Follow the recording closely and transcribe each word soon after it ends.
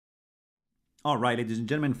All right, ladies and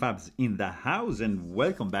gentlemen, Fabs in the house, and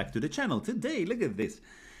welcome back to the channel. Today, look at this.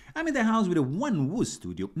 I'm in the house with a WanWu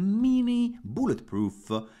Studio mini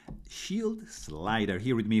bulletproof shield slider.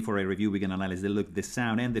 Here with me for a review, we're going to analyze the look, the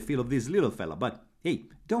sound, and the feel of this little fella. But hey,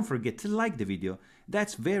 don't forget to like the video.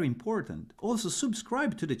 That's very important. Also,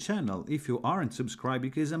 subscribe to the channel if you aren't subscribed,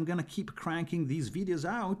 because I'm going to keep cranking these videos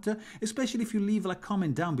out, especially if you leave a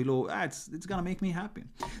comment down below. It's going to make me happy.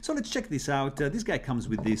 So let's check this out. This guy comes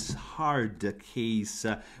with this hard case,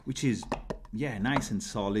 which is, yeah, nice and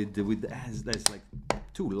solid. There's like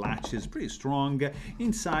two latches, pretty strong.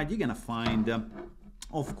 Inside, you're going to find,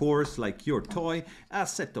 of course, like your toy, a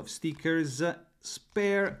set of stickers,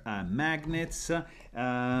 spare magnets to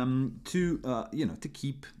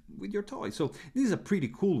keep with your toy. So this is a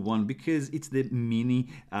pretty cool one because it's the mini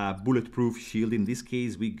bulletproof shield. In this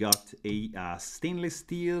case, we got a stainless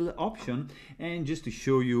steel option, and just to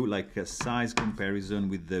show you like a size comparison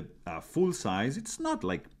with the full size, it's not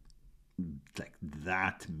like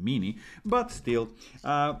that mini, but still,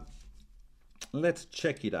 let's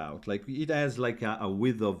check it out. Like, it has like a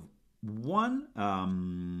width of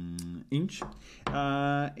 1 inch.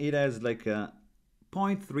 It has like a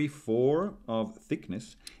 0.34 of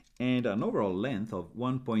thickness and an overall length of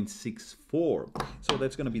 1.64. So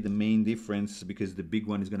that's going to be the main difference, because the big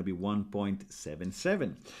one is going to be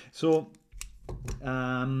 1.77. So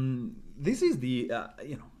this is the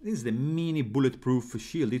this is the mini bulletproof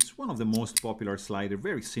shield. It's one of the most popular slider.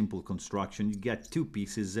 Very simple construction. You get two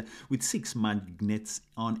pieces with 6 magnets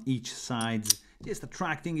on each side, just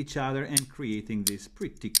attracting each other and creating this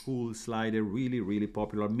pretty cool slider. Really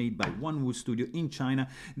popular, made by WanWu Studio in China.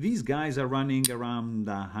 These guys are running around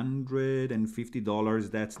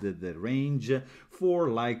 $150. That's the range for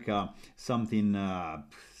like something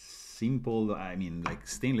simple, I mean, like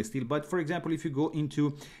stainless steel. But for example, if you go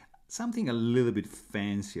into something a little bit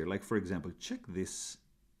fancier, like for example, check this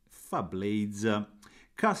Fablades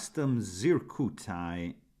custom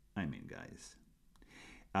zircuti. I mean, guys,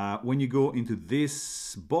 when you go into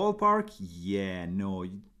this ballpark, yeah, no,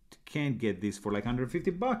 you can't get this for like 150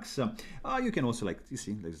 bucks. You can also, like, you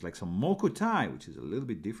see, there's like some mokutai, which is a little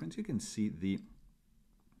bit different. You can see the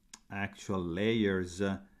actual layers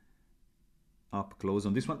up close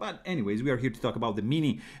on this one. But anyways, we are here to talk about the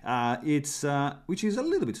mini, which is a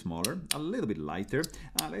little bit smaller, a little bit lighter.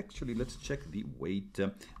 Actually, let's check the weight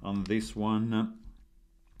on this one.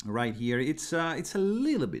 Right here, it's a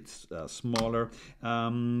little bit smaller,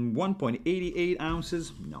 1.88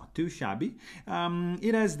 ounces, not too shabby.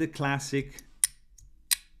 It has the classic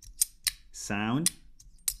sound,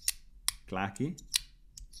 clacky.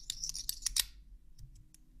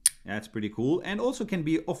 That's pretty cool, and also can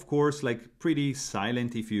be, of course, like pretty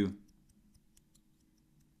silent. If you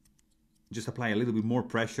just apply a little bit more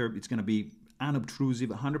pressure, it's gonna be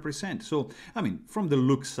unobtrusive 100%. So, I mean, from the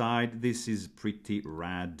look side, this is pretty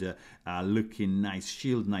rad looking. Nice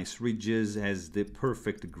shield, nice ridges, has the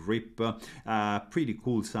perfect grip, pretty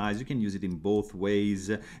cool size. You can use it in both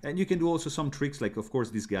ways, and you can do also some tricks, like, of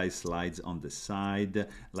course, this guy slides on the side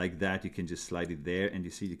like that. You can just slide it there, and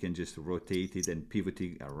you see you can just rotate it and pivot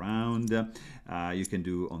it around. You can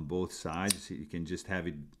do on both sides. You can just have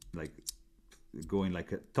it like going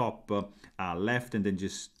like a top left, and then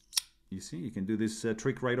just, you see, you can do this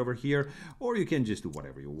trick right over here, or you can just do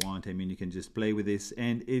whatever you want. I mean, you can just play with this,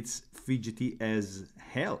 and it's fidgety as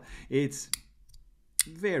hell. It's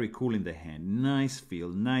very cool in the hand. Nice feel,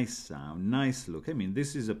 nice sound, nice look. I mean,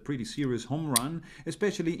 this is a pretty serious home run,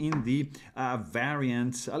 especially in the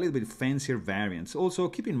variants, a little bit fancier variants. Also,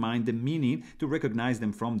 keep in mind the mini, to recognize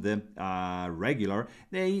them from the regular,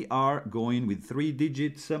 they are going with 3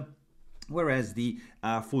 digits. Whereas the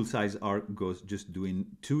full size goes just doing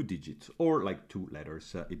 2 digits, or like 2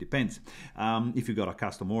 letters. It depends if you got a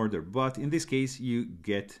custom order. But in this case, you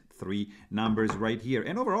get 3 numbers right here.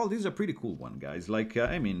 And overall, this is a pretty cool one, guys. Like,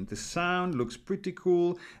 I mean, the sound looks pretty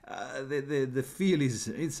cool. The feel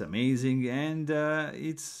it's amazing, and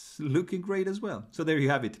it's looking great as well. So there you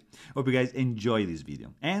have it. Hope you guys enjoy this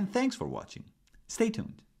video, and thanks for watching. Stay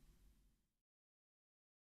tuned.